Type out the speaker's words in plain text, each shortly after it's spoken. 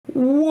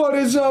What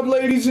is up,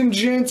 ladies and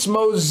gents?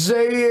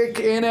 Mosaic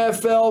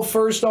NFL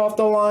first off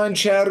the line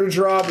chatter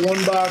drop,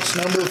 one box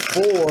number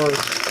 4.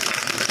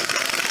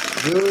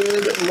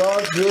 Good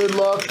luck, good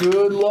luck,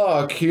 good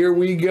luck. Here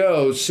we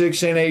go.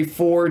 6 and a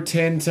 4,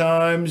 10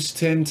 times,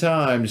 10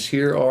 times.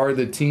 Here are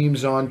the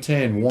teams on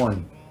 10.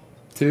 1,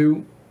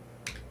 2,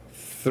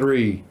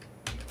 3,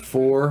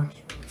 4,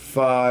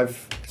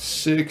 5,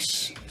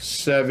 6,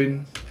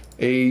 7,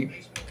 8,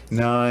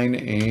 9,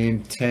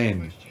 and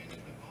 10.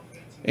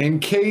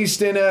 Encased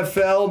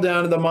NFL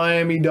down to the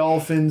Miami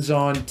Dolphins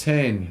on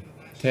 10.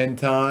 10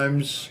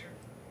 times.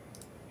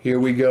 Here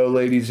we go,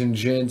 ladies and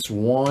gents.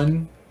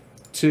 1,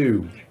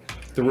 2,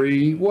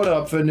 3. What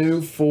up,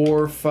 Fanu?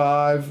 4,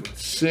 5,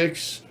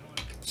 6,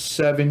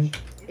 7,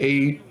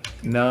 8,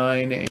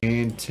 9,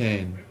 and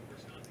 10.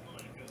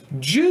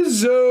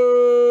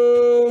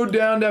 Jizzo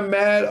down to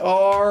Matt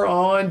R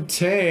on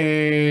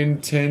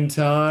 10. 10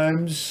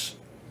 times.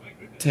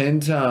 10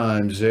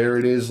 times. There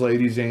it is,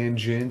 ladies and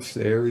gents.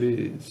 There it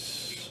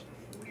is.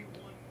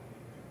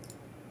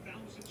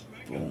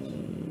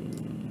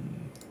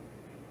 Boom.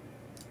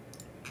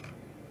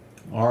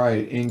 All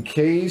right,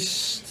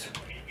 encased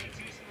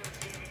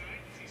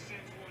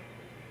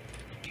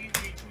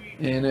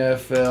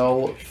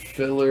NFL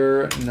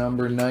filler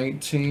number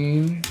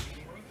 19.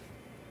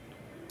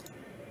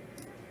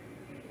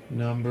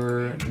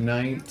 Number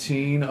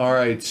 19. All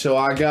right, so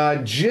I got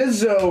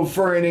Jizzo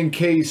for an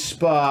encased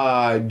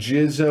spot.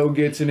 Jizzo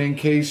gets an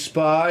encased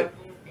spot.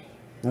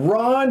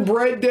 Ron,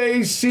 Brett Day,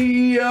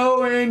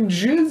 CEO, and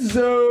Jizzo.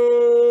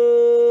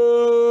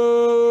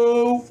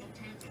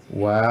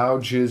 Wow,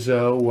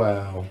 Jizzo,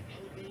 wow.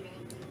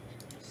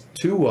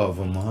 2 of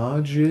them, huh,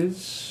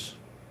 Jiz?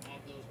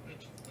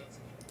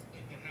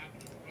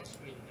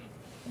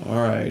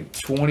 All right,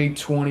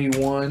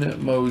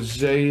 2021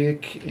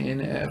 Mosaic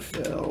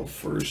NFL,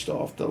 first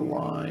off the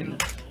line,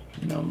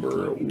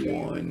 number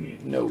 1,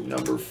 note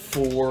number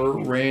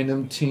 4,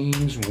 random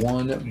teams,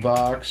 1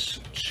 box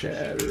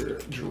chatter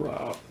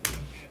drop.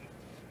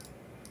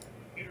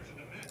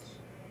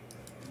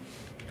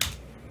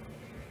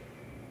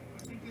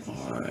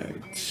 All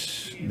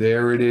right,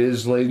 there it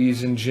is,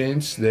 ladies and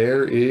gents,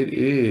 there it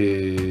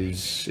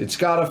is. It's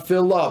got to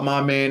fill up,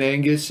 my man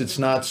Angus. It's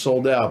not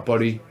sold out,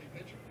 buddy.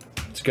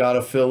 It's got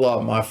to fill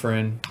up, my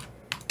friend.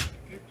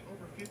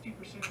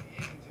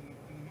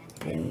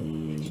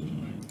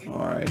 Boom. All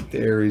right,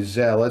 there is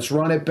that. Let's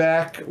run it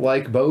back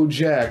like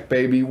Bojack,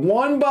 baby.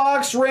 1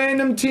 box,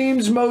 random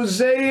teams,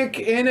 Mosaic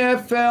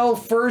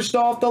NFL, first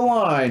off the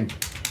line.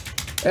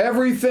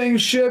 Everything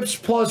ships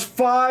plus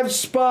 5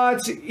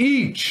 spots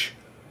each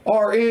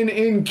are in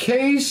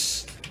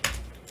encased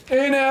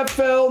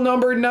NFL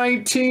number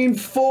 19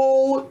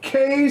 full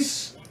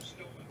case.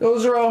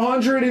 Those are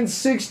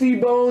 160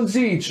 bones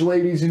each,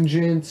 ladies and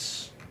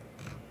gents.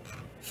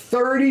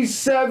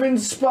 37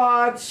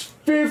 spots,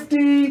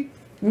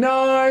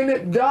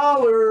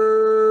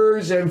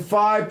 $59. And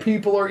 5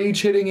 people are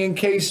each hitting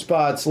encased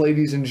spots,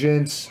 ladies and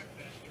gents.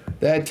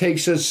 That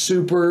takes us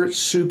super,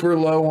 super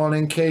low on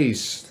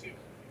encased.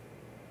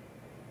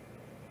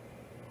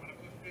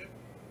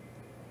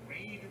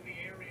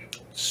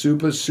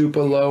 Super,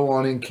 super low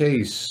on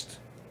encased.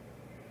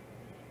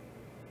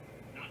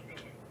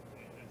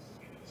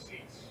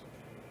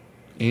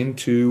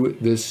 Into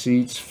the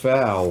seats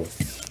foul.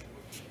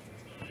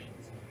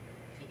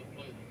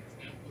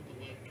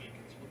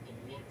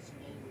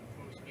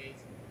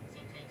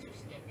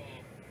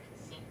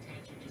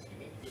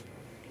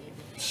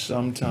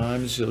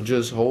 Sometimes he'll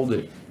just hold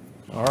it.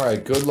 All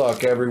right, good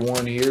luck,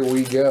 everyone. Here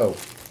we go.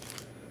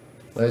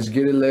 Let's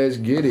get it, let's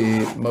get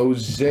it.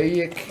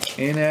 Mosaic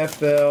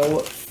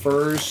NFL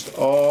first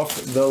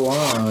off the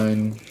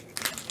line.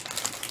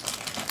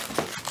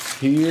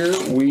 Here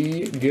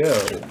we go.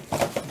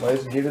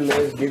 Let's get it,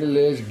 let's get it,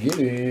 let's get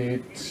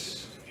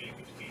it.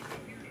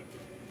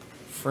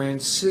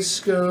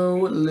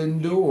 Francisco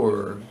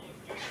Lindor.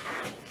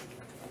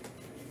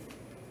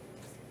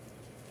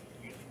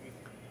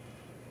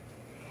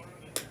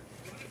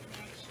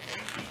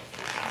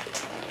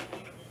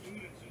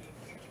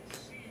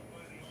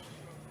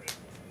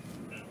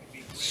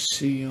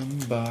 See him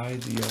by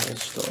the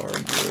All-Star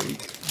break.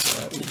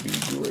 That would be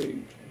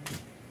great.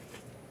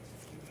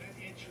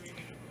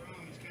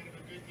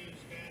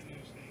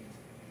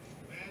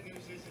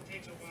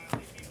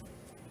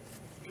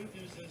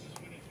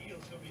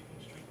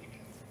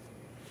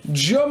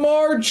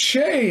 Jamar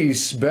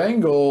Chase,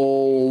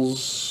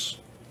 Bengals.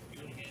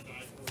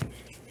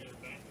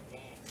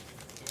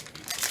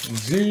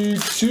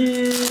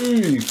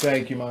 ZT.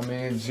 Thank you, my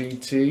man,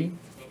 ZT.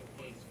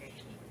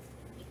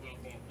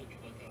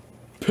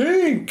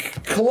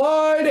 Pink,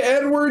 Clyde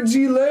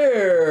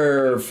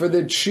Edwards-Helaire for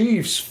the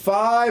Chiefs.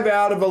 5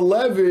 out of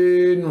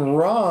 11.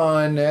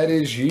 Ron, that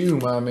is you,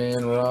 my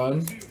man,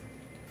 Ron.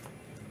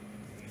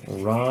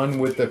 Ron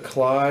with the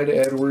Clyde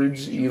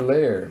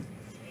Edwards-Helaire.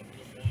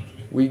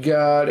 We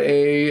got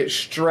a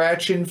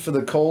Strachan for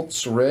the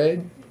Colts,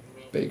 red.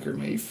 Baker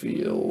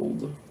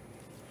Mayfield.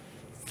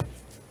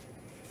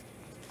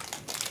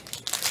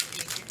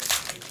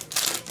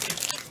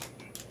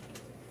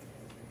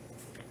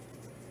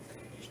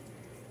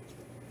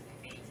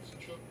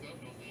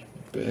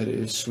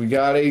 Bettis. We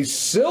got a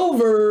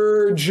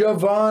silver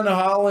Javon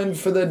Holland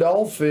for the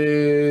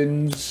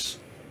Dolphins.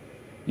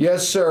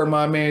 Yes, sir,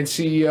 my man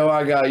CEO.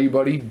 I got you,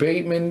 buddy.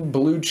 Bateman,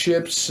 blue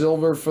chip,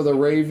 silver for the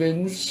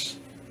Ravens.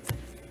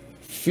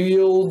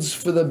 Fields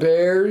for the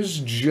Bears.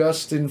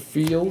 Justin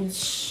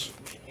Fields.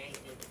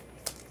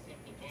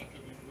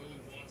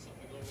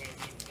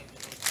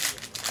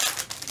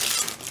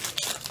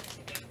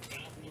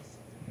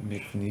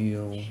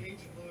 McNeil.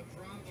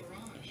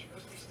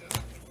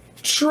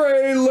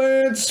 Trey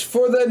Lance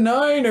for the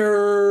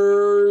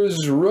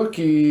Niners.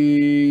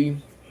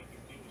 Rookie.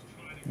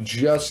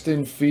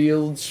 Justin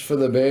Fields for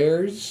the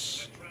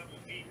Bears.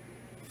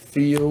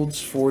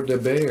 Fields for the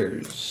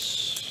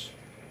Bears.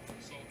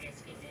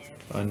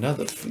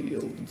 Another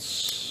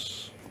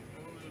Fields.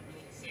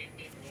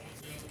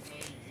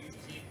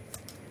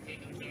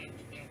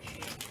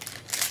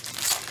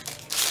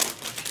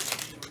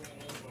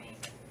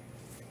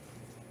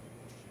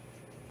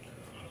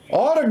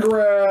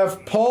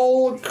 Autograph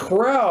Paul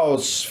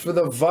Krause for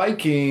the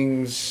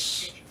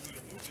Vikings.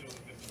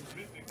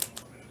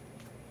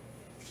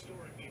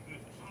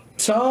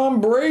 Tom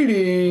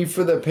Brady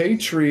for the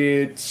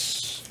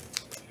Patriots.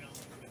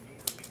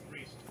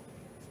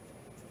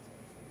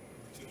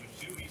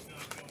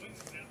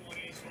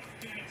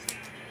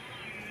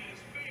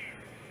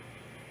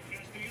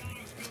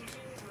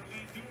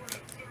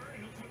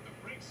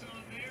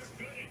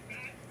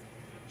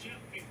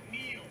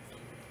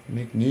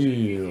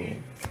 McNeil.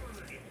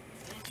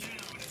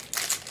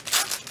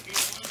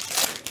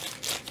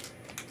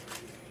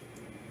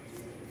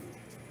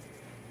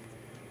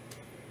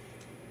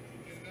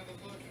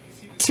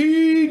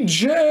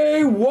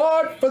 TJ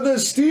Watt for the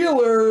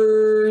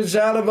Steelers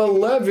out of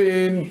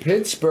 11,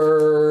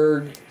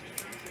 Pittsburgh.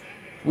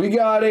 We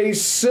got a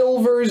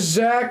silver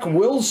Zach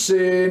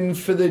Wilson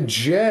for the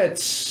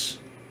Jets.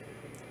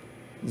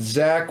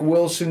 Zach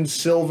Wilson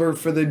silver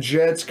for the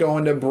Jets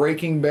going to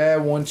Breaking Bad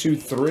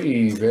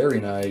 123.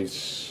 Very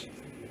nice.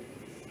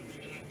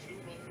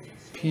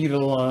 Pete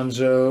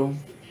Alonso.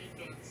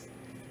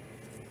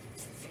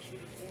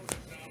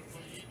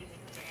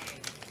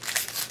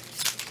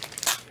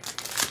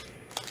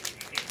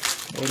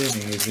 What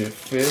inning is it?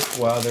 Fifth?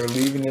 Wow, they're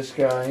leaving this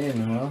guy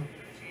in, huh?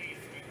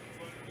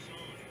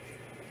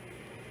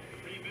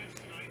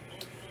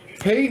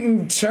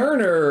 Peyton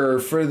Turner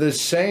for the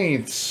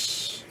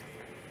Saints.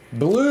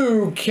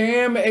 Blue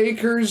Cam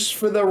Akers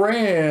for the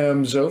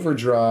Rams.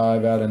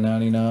 Overdrive out of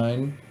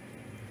 99.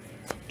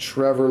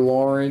 Trevor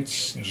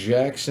Lawrence,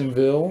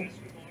 Jacksonville.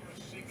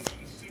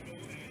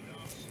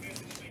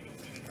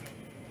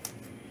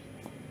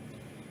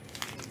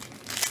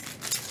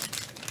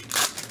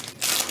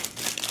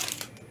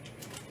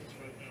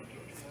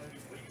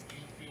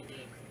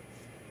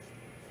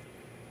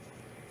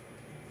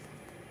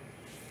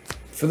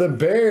 For the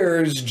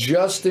Bears,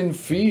 Justin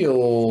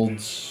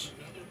Fields.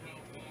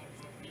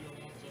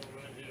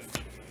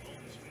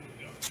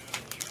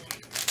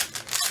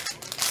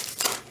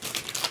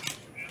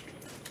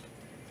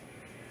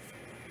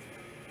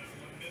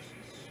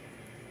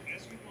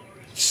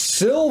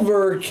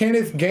 Silver,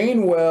 Kenneth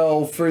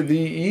Gainwell for the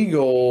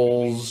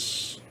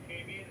Eagles.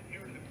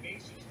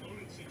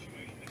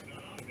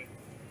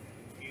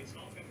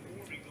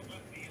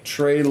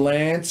 Trey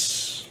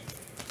Lance.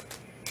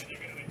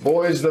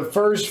 Boys, the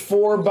first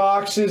 4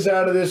 boxes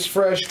out of this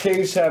fresh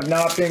case have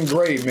not been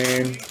great,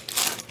 man.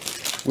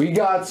 We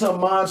got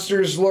some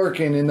monsters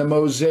lurking in the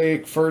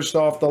Mosaic first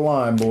off the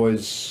line,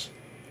 boys.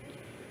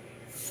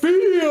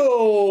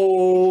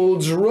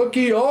 Fields,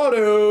 rookie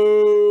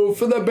auto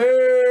for the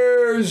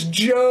Bears,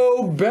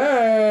 Joe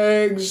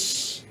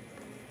Bags.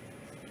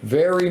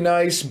 Very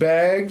nice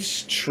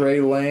bags.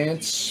 Trey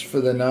Lance for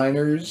the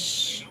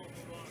Niners.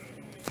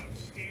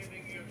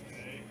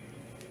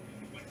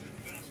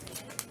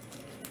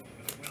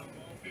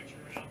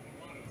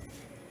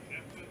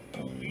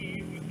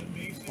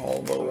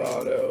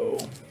 Alvarado.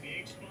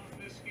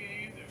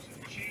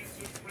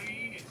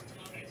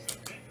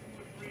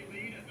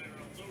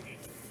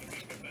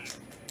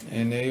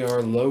 And they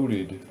are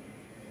loaded.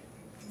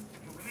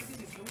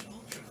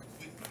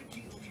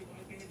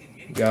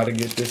 Gotta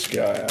get this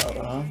guy out,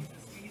 huh?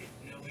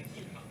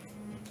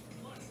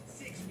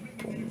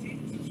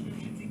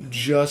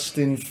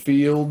 Justin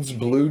Fields,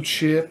 blue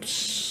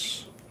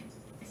chips.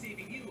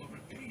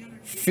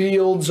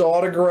 Fields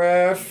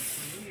autograph.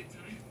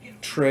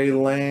 Trey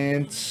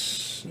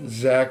Lance,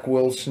 Zach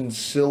Wilson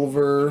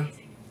silver.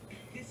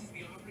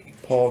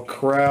 Paul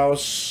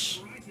Krause.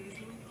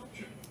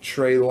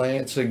 Trey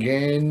Lance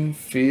again.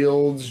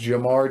 Fields,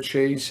 Jamar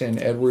Chase, and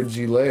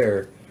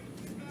Edwards-Helaire.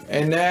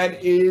 And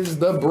that is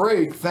the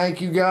break.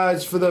 Thank you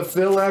guys for the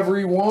fill,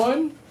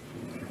 everyone.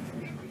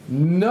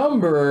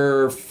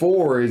 Number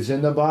 4 is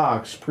in the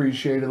box.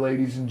 Appreciate it,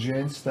 ladies and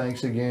gents.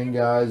 Thanks again,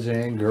 guys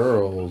and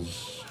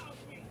girls.